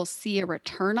they will see a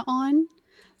return on,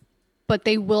 but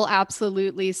they will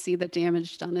absolutely see the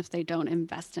damage done if they don't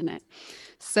invest in it.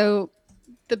 So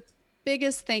the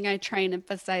biggest thing I try and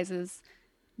emphasize is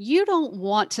you don't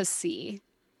want to see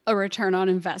a return on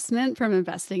investment from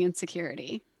investing in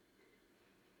security.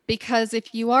 Because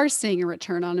if you are seeing a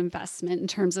return on investment in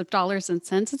terms of dollars and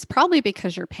cents, it's probably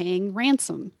because you're paying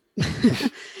ransom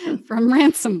from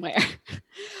ransomware.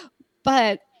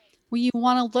 But what you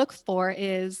want to look for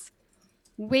is,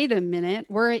 wait a minute,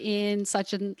 we're in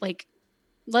such an,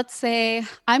 let's say,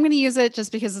 I'm going to use it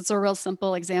just because it's a real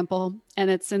simple example and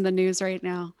it's in the news right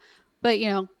now. But,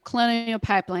 Colonial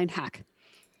Pipeline hack.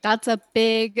 That's a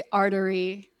big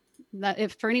artery. That,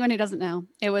 if for anyone who doesn't know,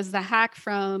 it was the hack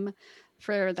for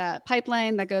that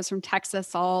pipeline that goes from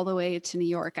Texas all the way to New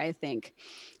York, I think.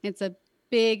 It's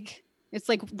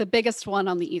like the biggest one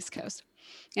on the East Coast.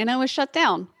 And it was shut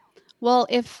down. Well,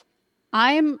 if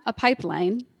I'm a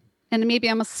pipeline and maybe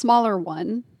I'm a smaller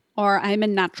one, or I'm a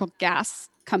natural gas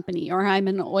company, or I'm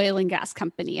an oil and gas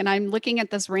company, and I'm looking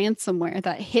at this ransomware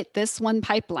that hit this one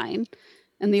pipeline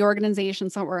and the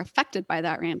organizations that were affected by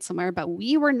that ransomware, but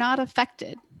we were not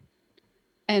affected.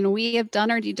 And we have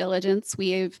done our due diligence.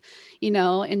 We've,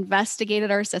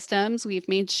 investigated our systems. We've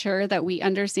made sure that we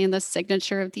understand the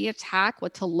signature of the attack,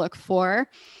 what to look for.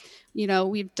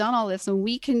 We've done all this, and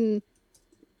we can,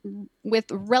 with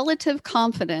relative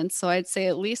confidence, so I'd say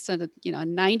at least a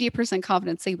 90%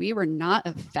 confidence, say we were not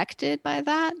affected by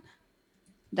that.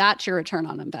 That's your return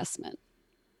on investment,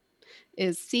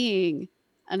 is seeing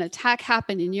an attack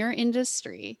happen in your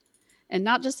industry, and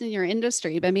not just in your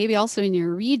industry, but maybe also in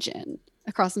your region,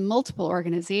 across multiple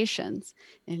organizations,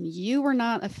 and you were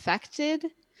not affected,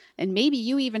 and maybe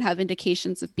you even have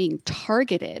indications of being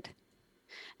targeted.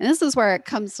 And this is where it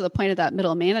comes to the point of that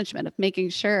middle management, of making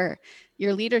sure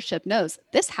your leadership knows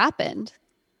this happened,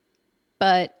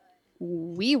 but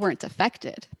we weren't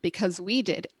affected because we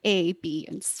did A, B,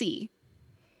 and C.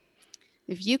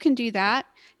 If you can do that,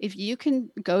 if you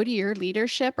can go to your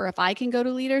leadership, or if I can go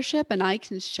to leadership and I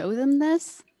can show them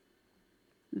this,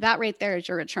 that right there is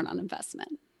your return on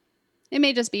investment. It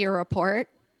may just be a report,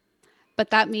 but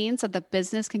that means that the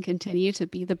business can continue to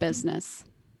be the business.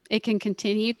 It can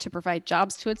continue to provide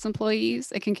jobs to its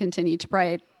employees. It can continue to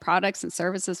provide products and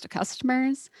services to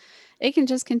customers. It can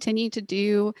just continue to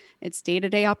do its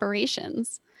day-to-day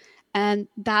operations. And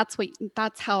that's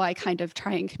how I kind of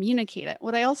try and communicate it.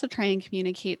 What I also try and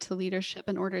communicate to leadership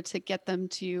in order to get them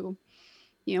to,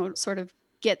 sort of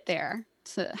get there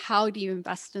to how do you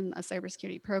invest in a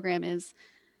cybersecurity program, is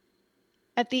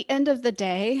at the end of the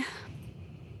day,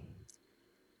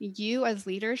 you as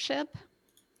leadership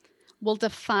will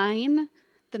define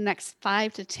the next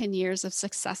 5 to 10 years of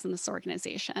success in this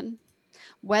organization,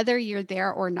 whether you're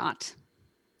there or not.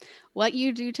 What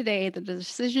you do today, the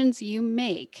decisions you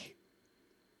make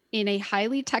in a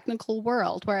highly technical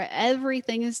world where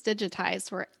everything is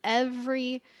digitized, where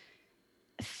every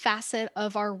facet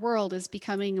of our world is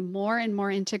becoming more and more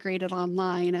integrated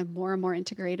online and more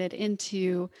integrated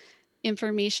into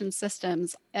information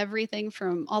systems, everything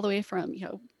from all the way from,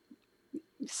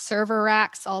 server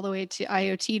racks all the way to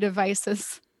IoT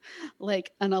devices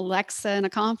like an Alexa in a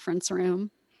conference room.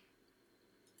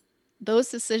 Those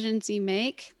decisions you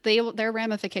make, their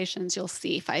ramifications you'll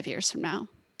see 5 years from now,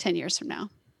 10 years from now.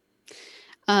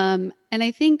 And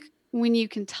I think when you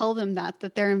can tell them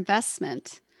that their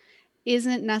investment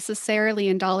isn't necessarily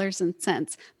in dollars and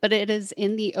cents, but it is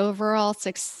in the overall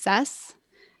success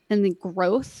and the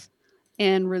growth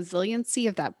and resiliency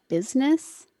of that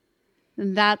business,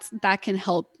 that can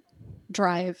help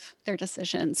drive their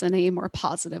decisions in a more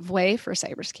positive way for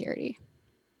cybersecurity.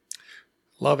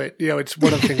 Love it. It's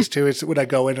one of the things too, is when I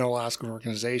go in and I'll ask an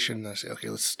organization, I say, okay,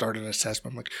 let's start an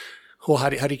assessment. I'm like, cool, how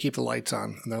do you keep the lights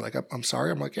on? And they're like, I'm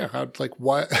sorry. I'm like, yeah,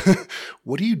 what,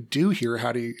 what do you do here?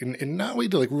 How do you, and not only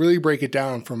to really break it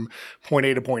down from point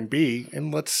A to point B,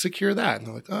 and let's secure that. And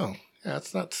they're like, oh, yeah,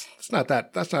 that's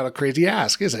not a crazy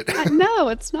ask, is it? No,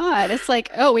 it's not. It's like,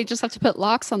 oh, we just have to put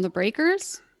locks on the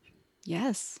breakers.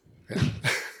 Yes. Yeah.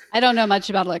 I don't know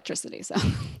much about electricity, so.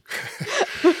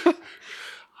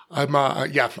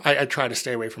 I try to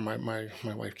stay away from my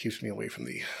wife keeps me away from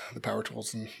the power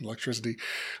tools and electricity.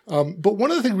 But one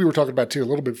of the things we were talking about too, a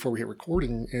little bit before we hit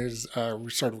recording is,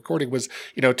 we started recording was,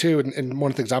 too, and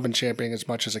one of the things I've been championing as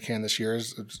much as I can this year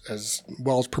is as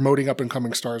well as promoting up and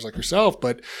coming stars like yourself,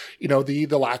 but,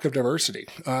 the lack of diversity.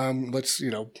 Let's,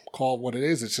 call it what it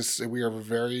is. It's just, we are a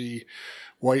very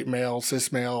white male,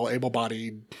 cis male,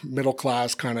 able-bodied,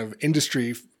 middle-class kind of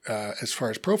industry as far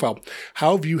as profile.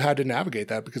 How have you had to navigate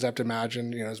that? Because I have to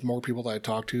imagine, there's more people that I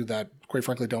talk to that, quite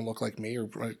frankly, don't look like me or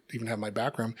even have my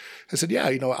background. I said, yeah,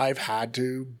 I've had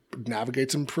to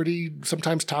navigate some pretty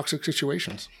sometimes toxic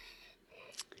situations.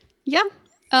 Yeah,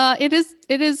 it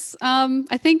is.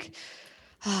 I think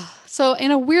so.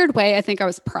 In a weird way, I think I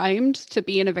was primed to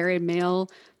be in a very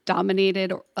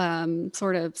male-dominated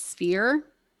sort of sphere.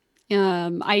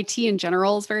 IT in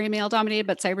general is very male-dominated,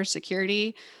 but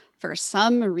cybersecurity, for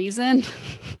some reason,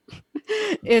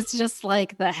 it's just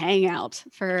like the hangout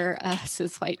for us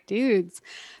as white dudes.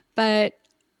 But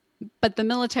the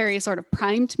military sort of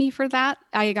primed me for that.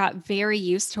 I got very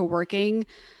used to working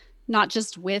not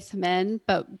just with men,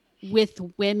 but with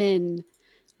women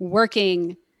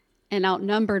working and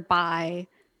outnumbered by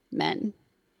men,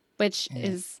 which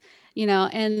is,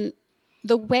 and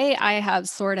the way I have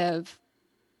sort of,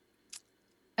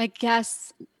 I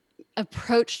guess,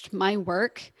 approached my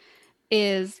work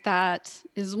is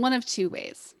one of two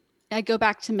ways. I go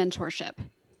back to mentorship.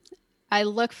 I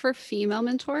look for female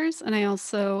mentors and I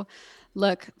also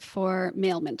look for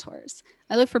male mentors.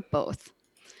 I look for both.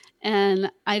 And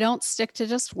I don't stick to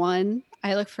just one.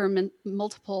 I look for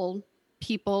multiple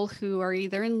people who are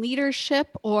either in leadership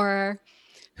or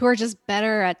who are just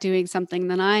better at doing something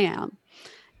than I am.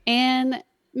 And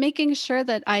making sure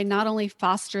that I not only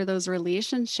foster those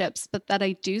relationships, but that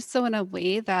I do so in a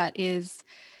way that is,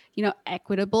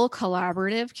 equitable,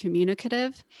 collaborative,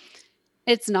 communicative.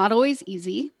 It's not always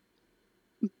easy,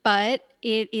 but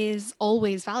it is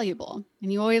always valuable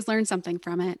and you always learn something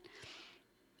from it.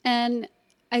 And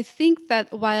I think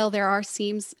that while there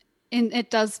seems, and it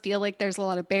does feel like there's a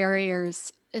lot of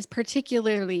barriers, is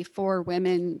particularly for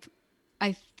women,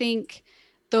 I think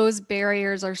those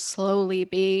barriers are slowly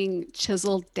being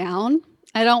chiseled down.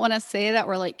 I don't want to say that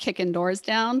we're like kicking doors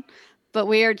down, but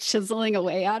we are chiseling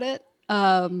away at it,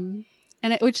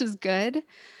 which is good.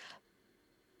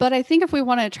 But I think if we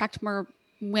want to attract more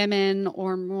women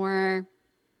or more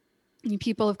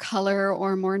people of color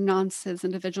or more non-cis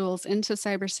individuals into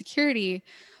cybersecurity,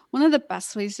 one of the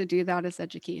best ways to do that is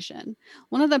education.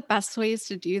 One of the best ways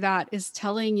to do that is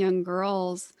telling young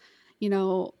girls,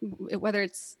 whether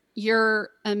it's you're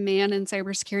a man in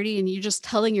cybersecurity and you just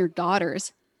telling your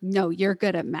daughters, no, you're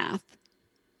good at math.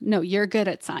 No, you're good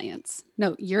at science.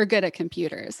 No, you're good at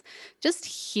computers. Just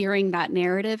hearing that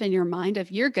narrative in your mind of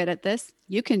you're good at this,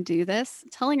 you can do this,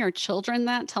 telling our children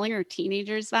that, telling our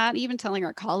teenagers that, even telling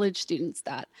our college students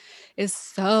that is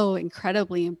so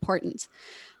incredibly important.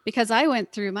 Because I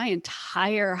went through my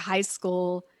entire high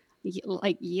school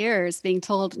years being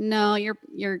told, no,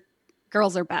 your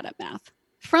girls are bad at math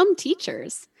from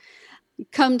teachers.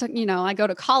 I go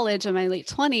to college in my late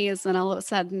 20s and all of a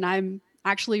sudden I'm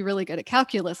actually really good at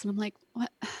calculus. And I'm like,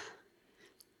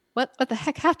 what the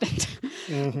heck happened?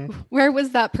 Mm-hmm. Where was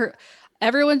that?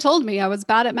 Everyone told me I was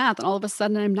bad at math and all of a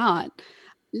sudden I'm not.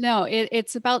 No,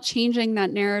 it's about changing that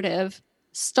narrative,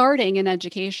 starting in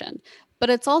education,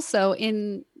 but it's also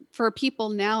for people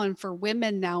now and for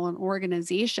women now in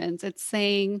organizations, it's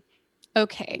saying,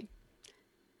 okay,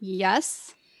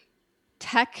 yes,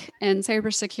 tech and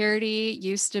cybersecurity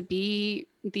used to be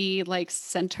the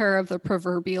center of the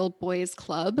proverbial boys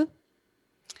club.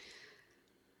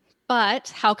 But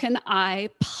how can I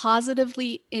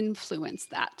positively influence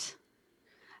that?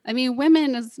 I mean,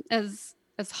 women, as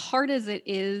hard as it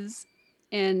is,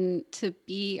 and to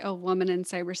be a woman in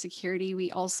cybersecurity, we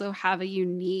also have a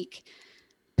unique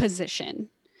position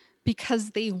because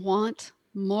they want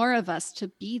more of us to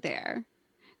be there.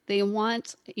 They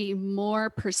want a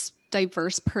more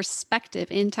diverse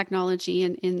perspective in technology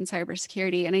and in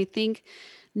cybersecurity. And I think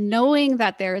knowing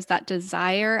that there is that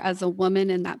desire as a woman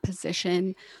in that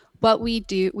position, what we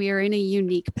do, we are in a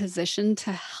unique position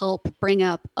to help bring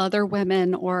up other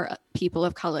women or people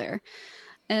of color.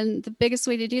 And the biggest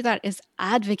way to do that is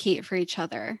advocate for each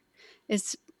other.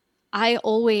 I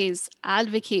always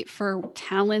advocate for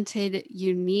talented,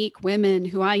 unique women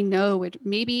who I know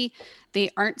maybe they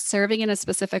aren't serving in a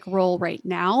specific role right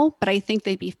now, but I think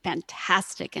they'd be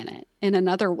fantastic in it, in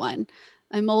another one.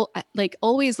 I'm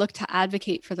always look to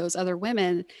advocate for those other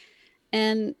women.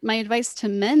 And my advice to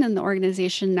men in the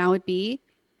organization now would be,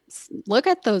 look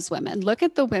at those women, look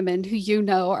at the women who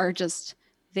are just,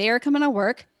 they are coming to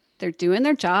work. They're doing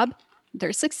their job.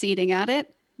 They're succeeding at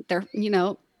it.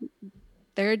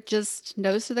 They're just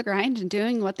nose to the grind and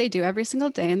doing what they do every single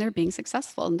day, and they're being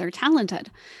successful, and they're talented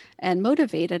and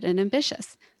motivated and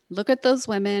ambitious. Look at those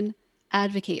women,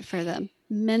 advocate for them,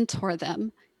 mentor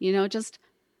them, just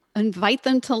invite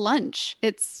them to lunch.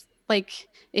 It's like,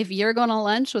 if you're going to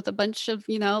lunch with a bunch of,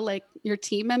 like your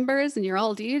team members and you're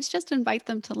all dudes, just invite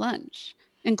them to lunch,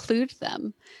 include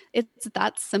them. It's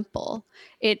that simple.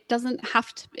 It doesn't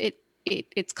have to,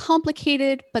 it's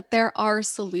complicated, but there are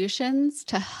solutions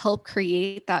to help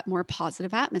create that more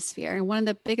positive atmosphere. And one of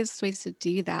the biggest ways to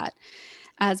do that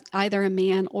as either a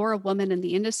man or a woman in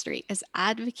the industry is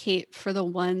advocate for the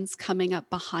ones coming up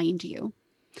behind you.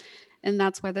 And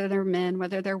that's whether they're men,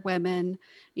 whether they're women,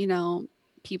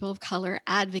 people of color,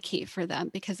 advocate for them.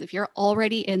 Because if you're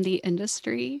already in the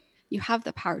industry, you have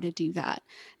the power to do that.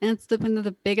 And it's one of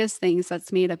the biggest things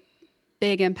that's made a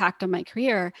big impact on my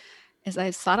career is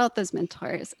I've sought out those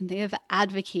mentors, and they have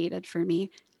advocated for me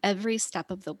every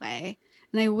step of the way.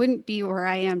 And I wouldn't be where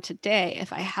I am today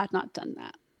if I had not done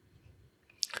that.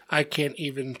 I can't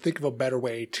even think of a better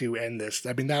way to end this.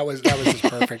 I mean, that was just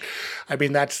perfect. I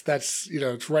mean, that's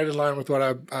it's right in line with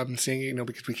what I'm seeing,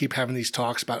 because we keep having these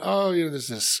talks about, there's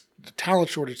this talent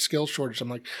shortage, skill shortage. I'm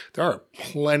like, there are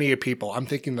plenty of people. I'm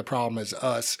thinking the problem is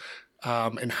us.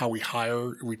 And how we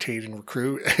hire, retain, and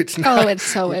recruit. It's not. Oh, it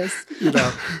so is.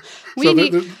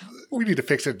 We need to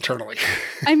fix it internally.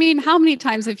 I mean, how many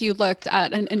times have you looked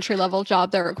at an entry-level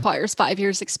job that requires 5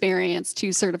 years experience, 2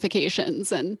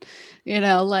 certifications, and,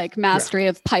 like mastery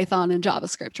of Python and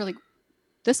JavaScript? You're like,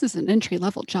 this is an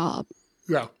entry-level job.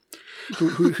 Yeah.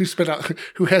 Who spent out,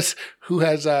 who has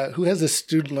a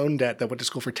student loan debt that went to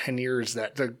school for 10 years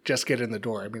that to just get in the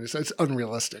door. I mean, it's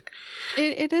unrealistic.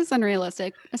 It is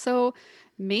unrealistic. So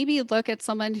maybe look at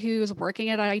someone who's working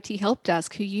at an IT help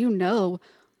desk who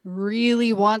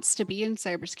really wants to be in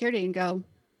cybersecurity and go,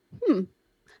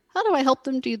 how do I help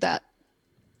them do that?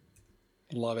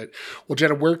 Love it. Well,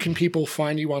 Jenna, where can people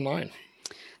find you online?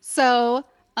 So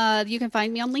you can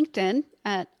find me on LinkedIn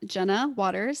at Jenna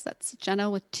Waters. That's Jenna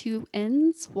with 2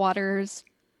 N's. Waters,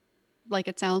 like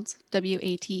it sounds,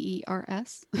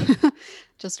 Waters.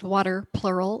 Just water,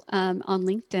 plural, on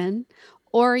LinkedIn.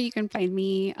 Or you can find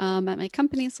me at my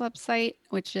company's website,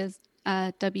 which is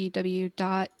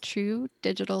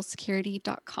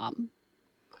www.truedigitalsecurity.com.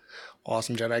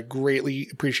 Awesome, Jenna. I greatly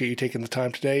appreciate you taking the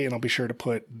time today, and I'll be sure to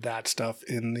put that stuff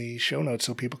in the show notes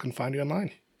so people can find you online.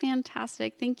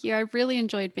 Fantastic. Thank you. I really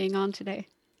enjoyed being on today.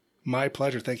 My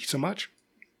pleasure. Thank you so much.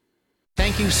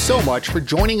 Thank you so much for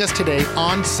joining us today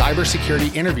on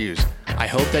Cybersecurity Interviews. I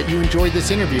hope that you enjoyed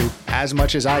this interview as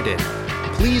much as I did.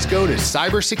 Please go to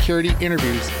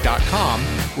cybersecurityinterviews.com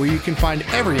where you can find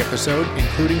every episode,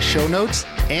 including show notes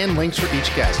and links for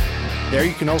each guest. There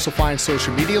you can also find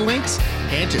social media links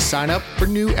and to sign up for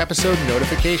new episode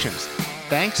notifications.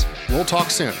 Thanks. We'll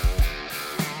talk soon.